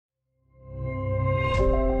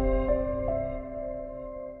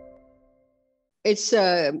it's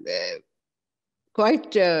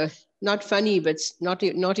quite not funny, but not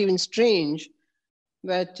even strange.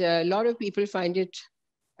 But a lot of people find it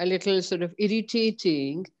a little sort of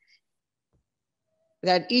irritating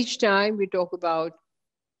that each time we talk about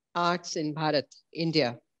arts in Bharat,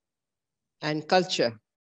 India, and culture,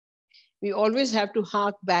 we always have to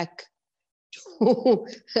hark back to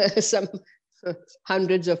some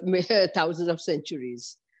hundreds of thousands of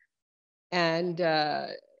centuries. And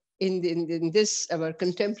in this, our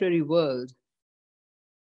contemporary world,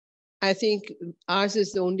 I think ours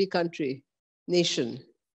is the only nation,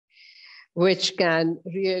 which can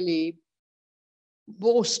really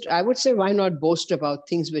boast. I would say, why not boast about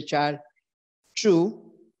things which are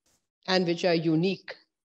true and which are unique,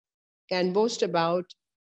 can boast about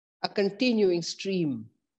a continuing stream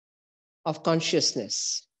of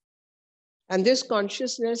consciousness. And this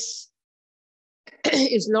consciousness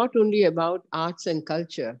is not only about arts and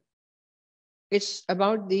culture, it's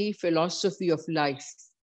about the philosophy of life,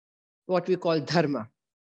 what we call Dharma,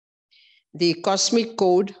 the cosmic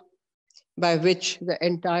code by which the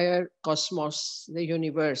entire cosmos, the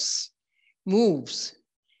universe, moves,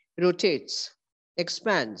 rotates,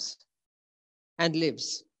 expands, and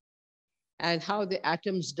lives, and how the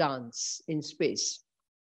atoms dance in space.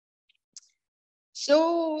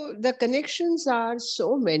 So the connections are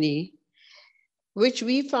so many, which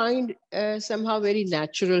we find somehow very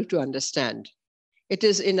natural to understand. It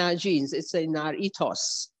is in our genes, it's in our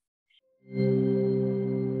ethos.